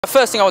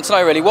First thing I want to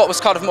know really, what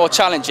was kind of more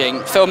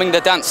challenging, filming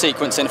the dance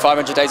sequence in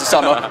 500 Days of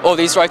Summer or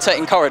these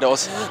rotating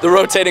corridors? The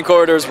rotating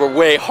corridors were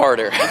way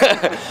harder.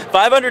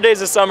 500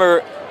 Days of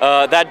Summer,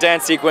 that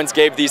dance sequence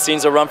gave these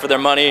scenes a run for their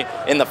money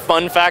in the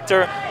fun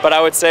factor, but I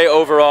would say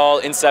overall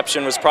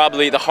Inception was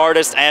probably the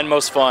hardest and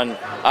most fun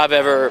I've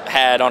ever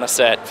had on a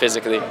set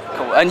physically.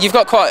 Cool. And you've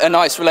got quite a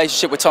nice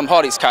relationship with Tom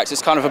Hardy's character.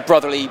 It's kind of a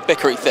brotherly,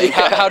 bickery thing.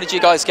 Yeah. How did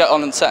you guys get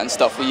on set and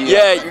stuff? Were you?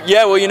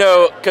 Yeah. Well, you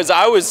know, because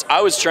I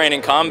was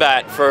training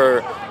combat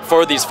for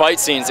these fight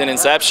scenes in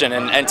Inception,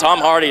 and Tom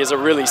Hardy is a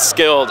really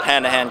skilled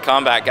hand-to-hand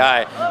combat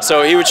guy,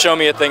 so he would show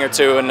me a thing or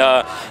two and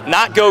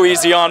not go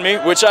easy on me,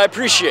 which I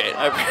appreciate.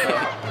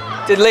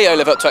 Did Leo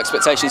live up to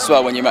expectations as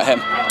well when you met him?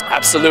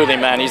 Absolutely,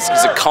 man. He's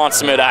a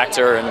consummate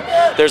actor,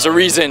 and there's a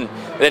reason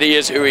that he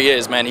is who he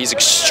is, man. He's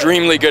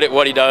extremely good at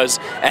what he does,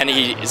 and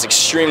he is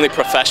extremely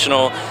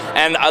professional,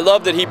 and I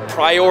love that he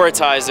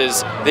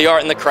prioritizes the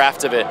art and the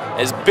craft of it.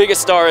 As big a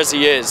star as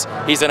he is,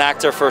 he's an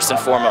actor first and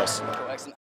foremost.